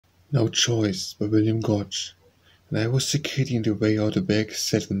No Choice by William Goodge. When I was a kiddy in the way out the back,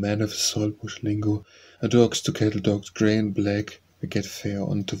 said the man of saltbush lingo, a dogs to cattle dogs grey and black, we get fair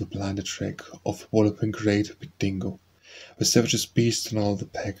onto the blinded track of walloping great big dingo. The savagest beast in all the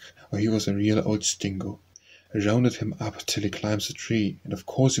pack, oh he was a real old stingo. I rounded him up till he climbs a tree, and of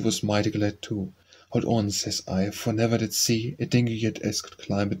course he was mighty glad too. Hold on, says I, for never did see a dingo yet as could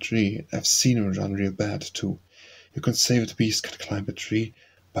climb a tree, and I've seen him run real bad too. You can say that beast can climb a tree,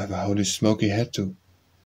 by the holy smoke he had to.